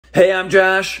Hey, I'm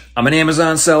Josh. I'm an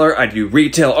Amazon seller. I do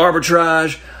retail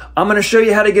arbitrage. I'm going to show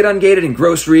you how to get ungated in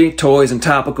grocery, toys, and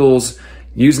topicals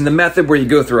using the method where you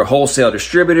go through a wholesale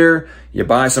distributor, you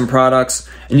buy some products,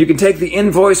 and you can take the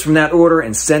invoice from that order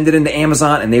and send it into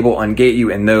Amazon, and they will ungate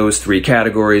you in those three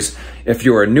categories. If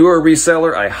you're a newer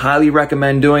reseller, I highly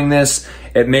recommend doing this.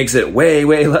 It makes it way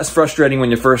less frustrating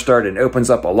when you first start. It opens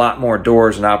up a lot more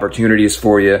doors and opportunities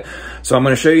for you. So I'm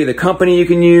going to show you the company you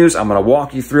can use. I'm going to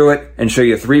walk you through it and show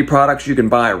you 3 products you can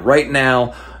buy right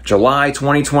now, July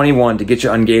 2021, to get you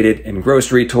ungated in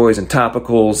grocery, toys, and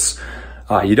topicals.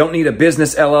 You don't need a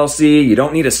business LLC. You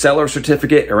don't need a seller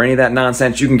certificate or any of that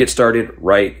nonsense. You can get started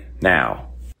right now.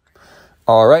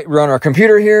 All right, we're on our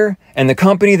computer here, and the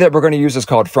company that we're going to use is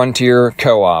called Frontier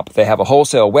Co-op. They have a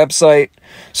wholesale website.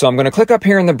 So I'm going to click up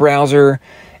here in the browser,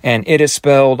 and it is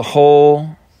spelled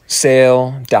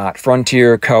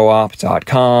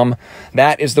wholesale.frontiercoop.com.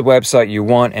 That is the website you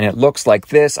want, and it looks like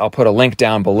this. I'll put a link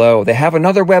down below. They have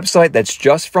another website that's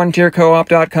just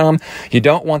frontiercoop.com. You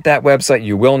don't want that website.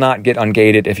 You will not get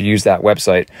ungated if you use that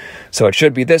website. So it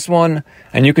should be this one.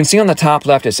 And you can see on the top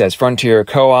left, it says Frontier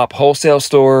Co-op Wholesale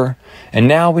Store. And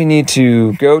now we need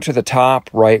to go to the top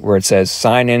right where it says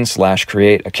sign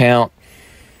in/create account,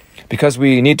 because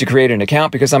we need to create an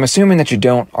account, because I'm assuming that you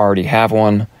don't already have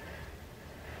one.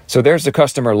 So there's the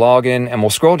customer login, and we'll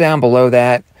scroll down below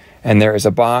that, and there is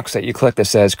a box that you click that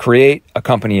says create a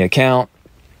company account.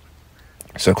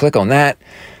 So click on that.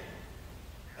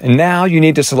 And now you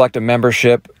need to select a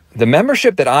membership. The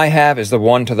membership that I have is the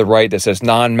one to the right that says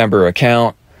non-member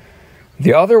account.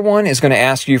 The other one is going to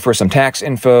ask you for some tax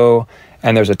info,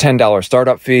 and there's a $10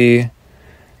 startup fee.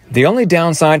 The only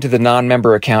downside to the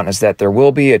non-member account is that there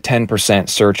will be a 10%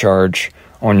 surcharge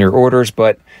on your orders,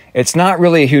 but it's not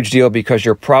really a huge deal because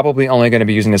you're probably only going to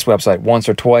be using this website once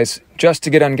or twice just to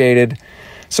get ungated.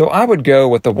 So I would go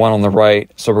with the one on the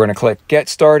right. So we're going to click Get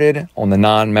Started on the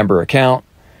non-member account.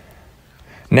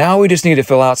 Now we just need to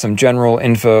fill out some general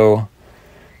info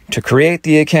to create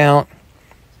the account.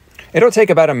 It'll take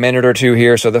about a minute or two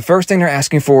here. So the first thing they're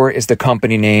asking for is the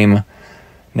company name.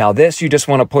 Now this, you just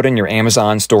want to put in your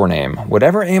Amazon store name.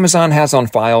 Whatever Amazon has on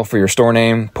file for your store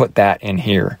name, put that in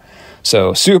here.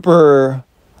 So super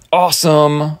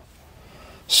awesome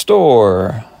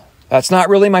store. That's not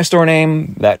really my store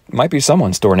name. That might be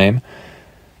someone's store name.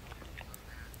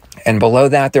 And below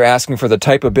that, they're asking for the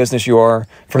type of business you are.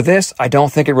 For this, I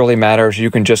don't think it really matters.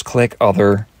 You can just click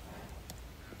other.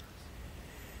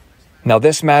 Now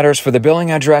this matters. For the billing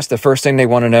address, the first thing they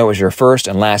want to know is your first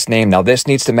and last name. Now this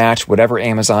needs to match whatever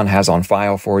Amazon has on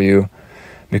file for you,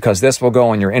 because this will go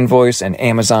on your invoice and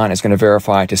Amazon is going to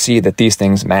verify to see that these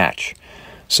things match.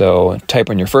 So type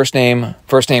in your first name.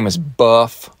 First name is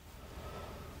Buff.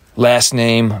 Last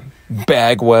name,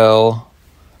 Bagwell.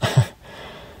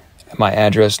 My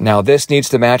address. Now this needs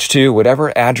to match to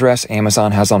whatever address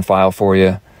Amazon has on file for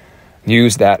you.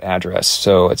 Use that address.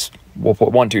 So we'll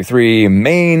put 123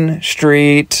 Main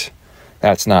Street.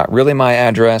 That's not really my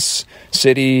address.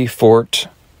 City, Fort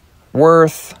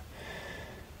Worth,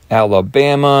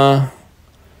 Alabama.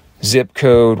 Zip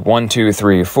code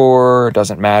 1234.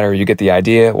 Doesn't matter. You get the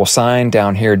idea. We'll sign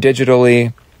down here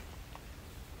digitally.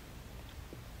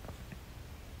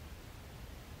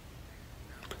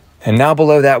 And now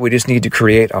below that, we just need to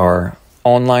create our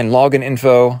online login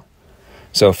info.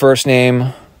 So first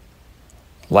name,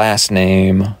 last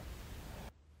name,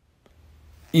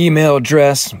 email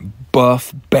address,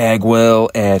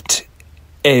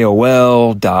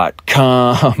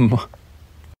 buffbagwell@aol.com.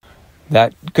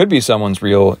 That could be someone's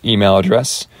real email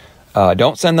address.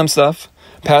 Don't send them stuff.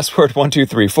 Password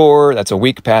 1234. That's a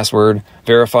weak password.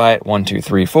 Verify it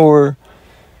 1234.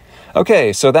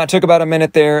 Okay, so that took about a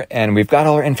minute there, and we've got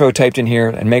all our info typed in here,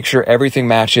 and make sure everything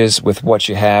matches with what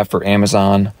you have for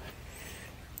Amazon.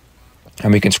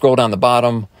 And we can scroll down the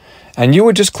bottom, and you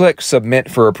would just click Submit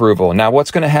for approval. Now,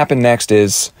 what's going to happen next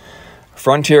is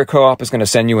Frontier Co-op is going to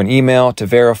send you an email to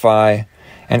verify,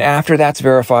 and after that's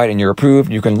verified and you're approved,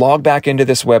 you can log back into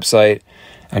this website,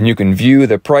 and you can view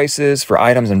the prices for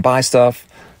items and buy stuff.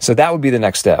 So that would be the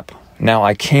next step. Now,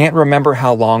 I can't remember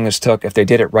how long this took, if they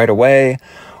did it right away,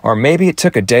 or maybe it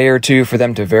took a day or two for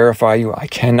them to verify you. I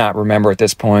cannot remember at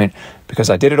this point because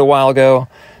I did it a while ago,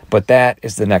 but that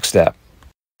is the next step.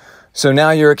 So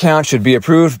now your account should be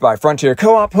approved by Frontier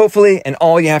Co-op, hopefully, and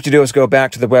all you have to do is go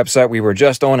back to the website we were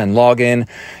just on and log in.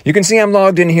 You can see I'm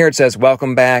logged in here. It says,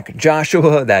 welcome back,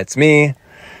 Joshua, that's me.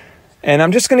 And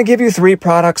I'm just going to give you 3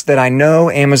 products that I know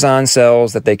Amazon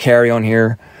sells that they carry on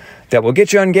here that will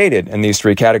get you ungated in these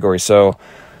 3 categories. So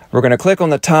we're going to click on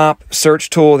the top search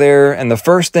tool there, and the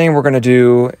first thing we're going to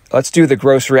do, let's do the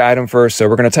grocery item first. So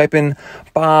we're going to type in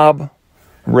Bob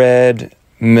red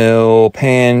mill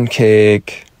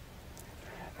pancake.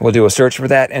 We'll do a search for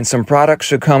that, and some products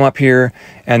should come up here.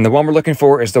 And the one we're looking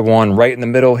for is the one right in the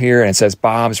middle here, and it says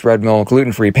Bob's Red Mill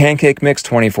Gluten-Free Pancake Mix,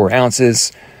 24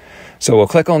 ounces. So we'll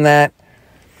click on that,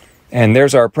 and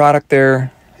there's our product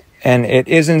there. And it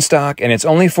is in stock, and it's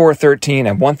only $4.13.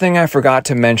 And one thing I forgot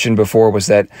to mention before was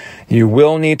that you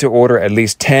will need to order at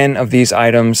least 10 of these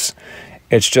items.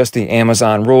 It's just the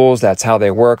Amazon rules. That's how they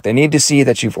work. They need to see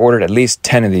that you've ordered at least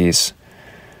 10 of these.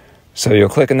 So you'll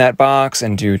click in that box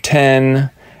and do 10,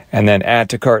 and then add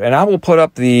to cart. And I will put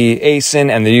up the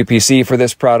ASIN and the UPC for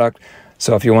this product.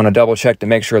 So if you want to double check to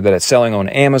make sure that it's selling on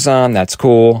Amazon, that's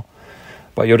cool.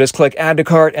 But you'll just click add to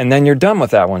cart, and then you're done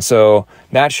with that one. So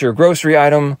that's your grocery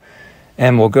item.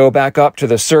 And we'll go back up to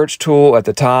the search tool at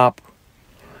the top.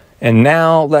 And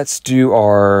now let's do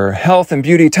our health and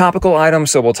beauty topical item.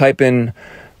 So we'll type in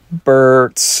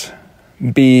Burt's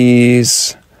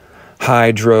Bees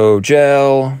Hydro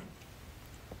Gel.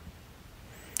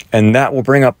 And that will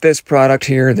bring up this product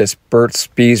here, this Burt's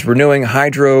Bees Renewing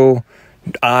Hydro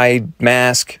Eye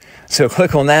Mask. So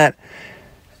click on that.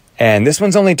 And this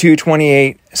one's only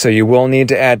 $2.28, so you will need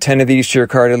to add 10 of these to your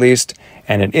cart at least.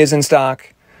 And it is in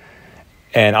stock.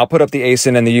 And I'll put up the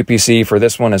ASIN and the UPC for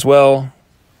this one as well.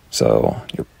 So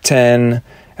you're 10,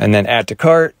 and then add to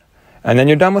cart, and then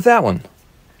you're done with that one.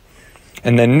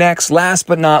 And then next, last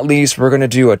but not least, we're going to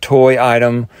do a toy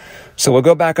item. So we'll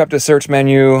go back up to search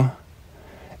menu,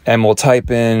 and we'll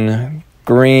type in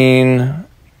green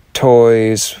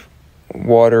toys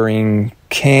watering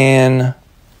can.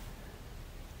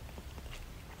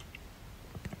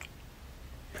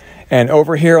 And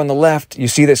over here on the left, you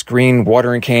see this green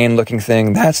watering can looking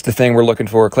thing. That's the thing we're looking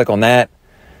for. Click on that.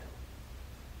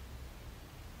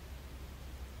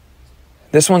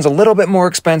 This one's a little bit more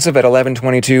expensive at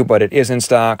 $11.22, but it is in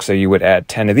stock, so you would add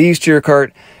 10 of these to your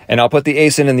cart. And I'll put the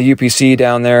ASIN and the UPC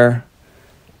down there.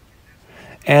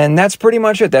 And that's pretty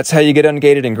much it. That's how you get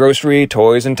Ungated in grocery,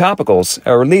 toys, and topicals.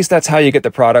 Or at least that's how you get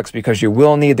the products, because you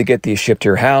will need to get these shipped to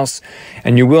your house,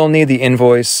 and you will need the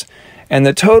invoice. And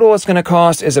the total it's going to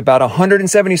cost is about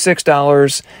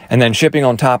 $176, and then shipping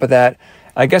on top of that.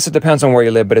 I guess it depends on where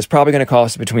you live, but it's probably going to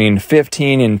cost between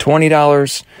 $15 and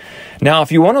 $20. Now, if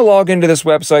you want to log into this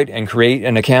website and create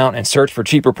an account and search for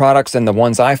cheaper products than the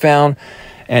ones I found,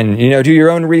 and do your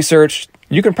own research,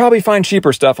 you can probably find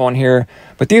cheaper stuff on here.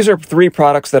 But these are 3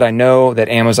 products that I know that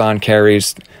Amazon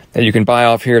carries that you can buy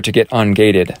off here to get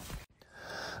Ungated.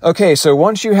 Okay, so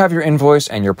once you have your invoice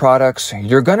and your products,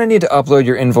 you're going to need to upload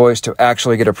your invoice to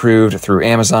actually get approved through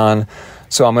Amazon.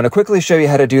 So I'm going to quickly show you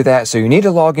how to do that. So you need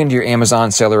to log into your Amazon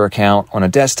seller account on a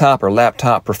desktop or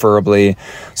laptop preferably.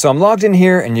 So I'm logged in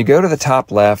here, and you go to the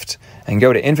top left and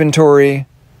go to inventory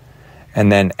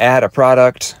and then add a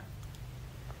product.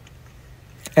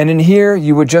 And in here,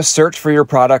 you would just search for your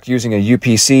product using a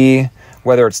UPC.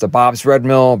 Whether it's the Bob's Red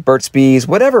Mill, Burt's Bees,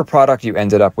 whatever product you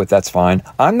ended up with, that's fine.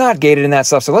 I'm not gated in that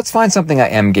stuff, so let's find something I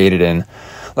am gated in.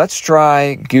 Let's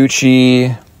try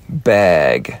Gucci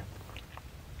bag.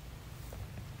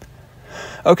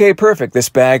 Okay, perfect. This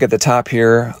bag at the top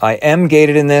here, I am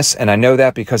gated in this, and I know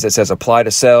that because it says apply to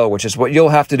sell, which is what you'll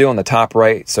have to do on the top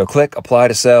right. So click apply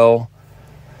to sell,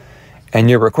 and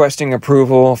you're requesting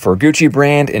approval for Gucci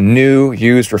brand in new,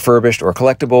 used, refurbished, or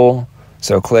collectible.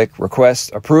 So click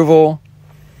request approval.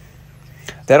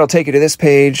 That'll take you to this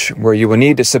page where you will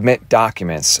need to submit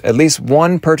documents, at least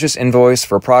one purchase invoice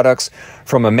for products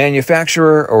from a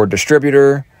manufacturer or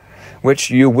distributor, which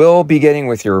you will be getting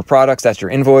with your products. That's your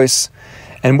invoice.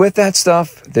 And with that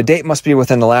stuff, the date must be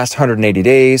within the last 180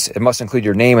 days. It must include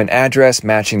your name and address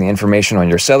matching the information on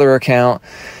your seller account,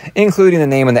 including the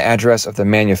name and the address of the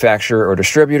manufacturer or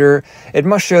distributor. It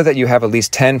must show that you have at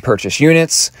least 10 purchase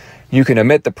units. You can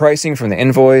omit the pricing from the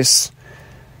invoice.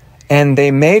 And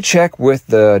they may check with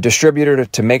the distributor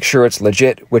to make sure it's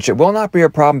legit, which it will not be a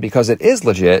problem because it is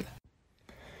legit.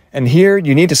 And here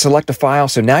you need to select a file.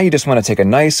 So now you just want to take a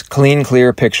nice, clean,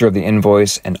 clear picture of the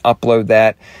invoice and upload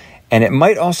that. And it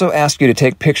might also ask you to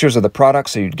take pictures of the product.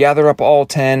 So you'd gather up all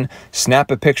 10,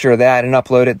 snap a picture of that and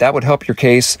upload it. That would help your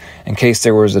case in case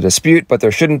there was a dispute, but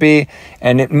there shouldn't be.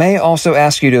 And it may also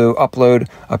ask you to upload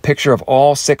a picture of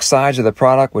all 6 sides of the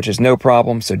product, which is no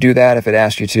problem. So do that if it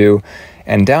asks you to.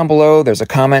 And down below, there's a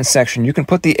comment section. You can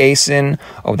put the ASIN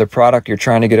of the product you're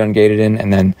trying to get Ungated in,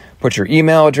 and then put your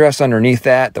email address underneath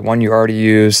that, the one you already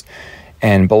used.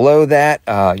 And below that,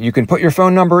 you can put your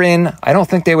phone number in. I don't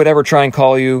think they would ever try and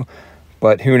call you,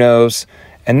 but who knows.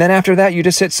 And then after that, you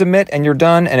just hit submit and you're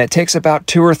done. And it takes about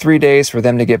 2 or 3 days for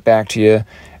them to get back to you.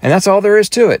 And that's all there is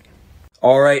to it.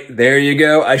 All right, there you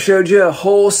go. I showed you a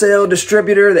wholesale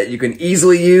distributor that you can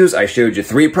easily use. I showed you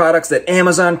 3 products that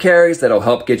Amazon carries that'll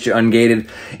help get you ungated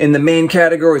in the main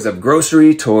categories of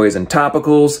grocery, toys, and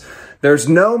topicals. There's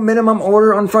no minimum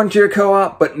order on Frontier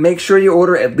Co-op, but make sure you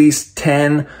order at least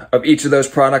 10 of each of those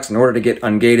products in order to get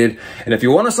ungated. And if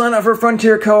you want to sign up for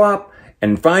Frontier Co-op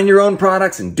and find your own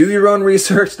products and do your own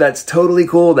research, that's totally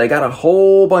cool. They got a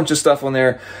whole bunch of stuff on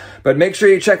there. But make sure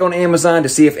you check on Amazon to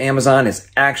see if Amazon is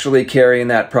actually carrying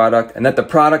that product and that the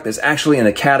product is actually in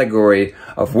the category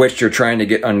of which you're trying to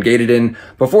get ungated in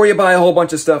before you buy a whole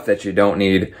bunch of stuff that you don't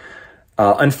need.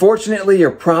 Unfortunately, you're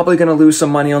probably going to lose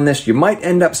some money on this. You might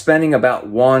end up spending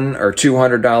about $100 or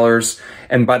 $200.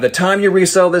 And by the time you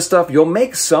resell this stuff, you'll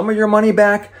make some of your money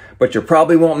back, but you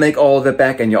probably won't make all of it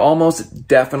back, and you almost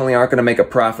definitely aren't going to make a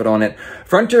profit on it.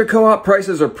 Frontier Co-op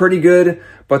prices are pretty good,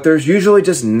 but there's usually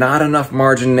just not enough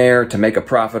margin there to make a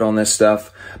profit on this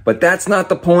stuff. But that's not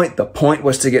the point. The point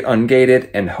was to get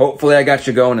ungated, and hopefully I got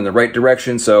you going in the right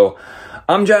direction. So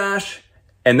I'm Josh,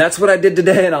 and that's what I did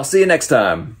today, and I'll see you next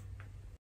time.